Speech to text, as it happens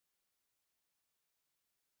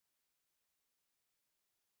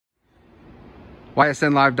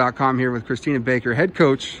YSNlive.com here with Christina Baker, head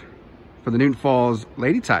coach for the Newton Falls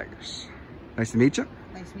Lady Tigers. Nice to meet you.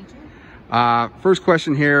 Nice to meet you. First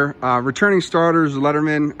question here, returning starters,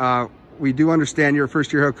 letterman. We do understand you're a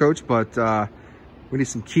first-year head coach, but we need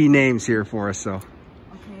some key names here for us. So,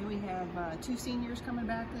 okay, we have 2 seniors coming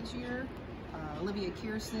back this year, Olivia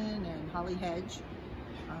Kirsten and Holly Hedge.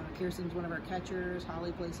 Kirsten's one of our catchers.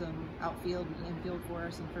 Holly plays some outfield and infield for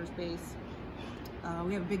us in first base.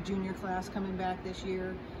 We have a big junior class coming back this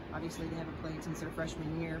year. Obviously, they haven't played since their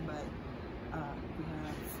freshman year, but we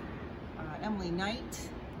have Emily Knight,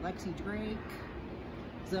 Lexi Drake,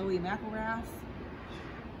 Zoe McElrath,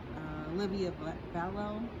 Olivia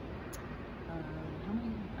Ballo. How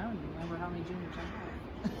many? I don't even remember how many juniors I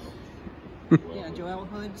have. Yeah, Joelle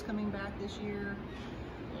Hood's coming back this year.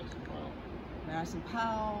 Madison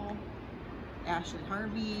Powell, Ashley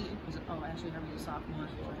Harvey. Ashley Harvey's a sophomore.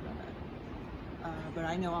 Sorry about that. But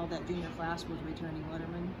I know all that junior class was returning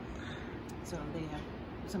letterman, so they have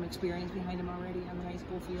some experience behind them already on the high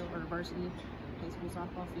school field or varsity high school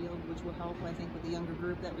softball field, which will help, I think, with the younger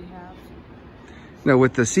group that we have. Now,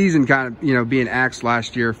 with the season kind of, being axed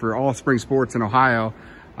last year for all spring sports in Ohio,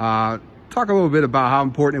 talk a little bit about how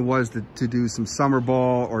important it was to do some summer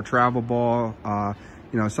ball or travel ball.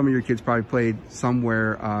 Some of your kids probably played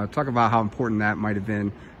somewhere. Talk about how important that might have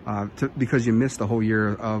been because you missed the whole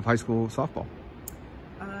year of high school softball.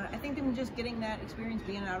 I think in just getting that experience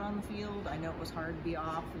being out on the field, I know it was hard to be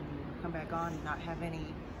off and come back on and not have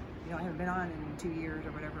any, I haven't been on in 2 years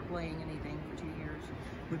or whatever, playing anything for 2 years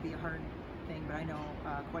would be a hard thing. But I know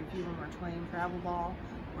quite a few of them are playing travel ball,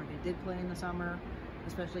 or they did play in the summer,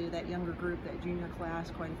 especially that younger group, that junior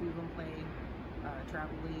class. Quite a few of them play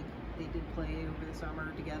travel league. They did play over the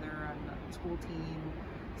summer together on the school team,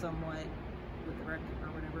 somewhat with the rec or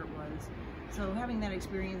whatever it was. So having that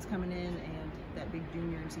experience coming in and that big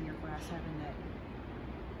junior and senior class having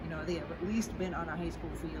that, they have at least been on a high school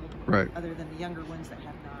field, right, other than the younger ones that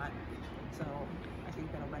have not. So I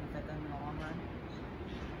think that'll benefit them in the long run.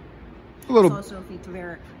 A little. Also, Sophie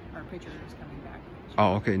Taverick, our pitcher, is coming back.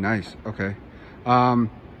 Oh, okay, nice. Okay.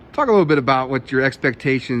 Talk a little bit about what your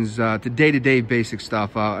expectations to day-to-day basic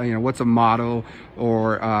stuff. What's a motto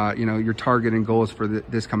or your target and goals for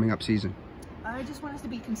this coming up season? I just want us to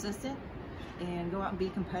be consistent and go out and be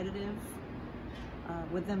competitive.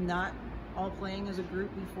 With them not all playing as a group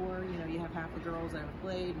before, you have half the girls that have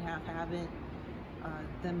played and half haven't.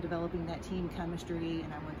 Them developing that team chemistry,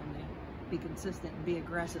 and I want them to be consistent and be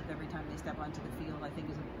aggressive every time they step onto the field. I think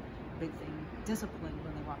is a big thing. Discipline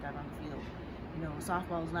when they walk out on the field.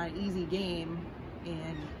 Softball is not an easy game,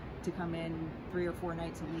 and to come in 3 or 4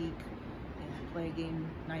 nights a week and play a game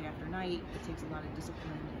night after night, it takes a lot of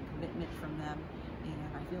discipline and commitment from them.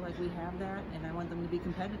 And I feel like we have that, and I want them to be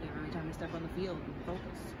competitive every time they step on the field and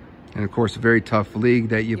focus. And of course, a very tough league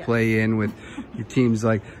that you play in with your teams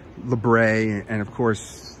like LeBray and of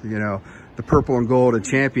course, the purple and gold, a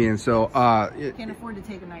champion. So can't afford to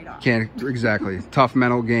take a night off. Exactly. Tough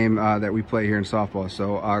mental game that we play here in softball.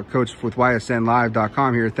 So Coach with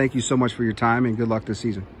YSNlive.com here, thank you so much for your time and good luck this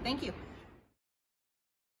season. Thank you.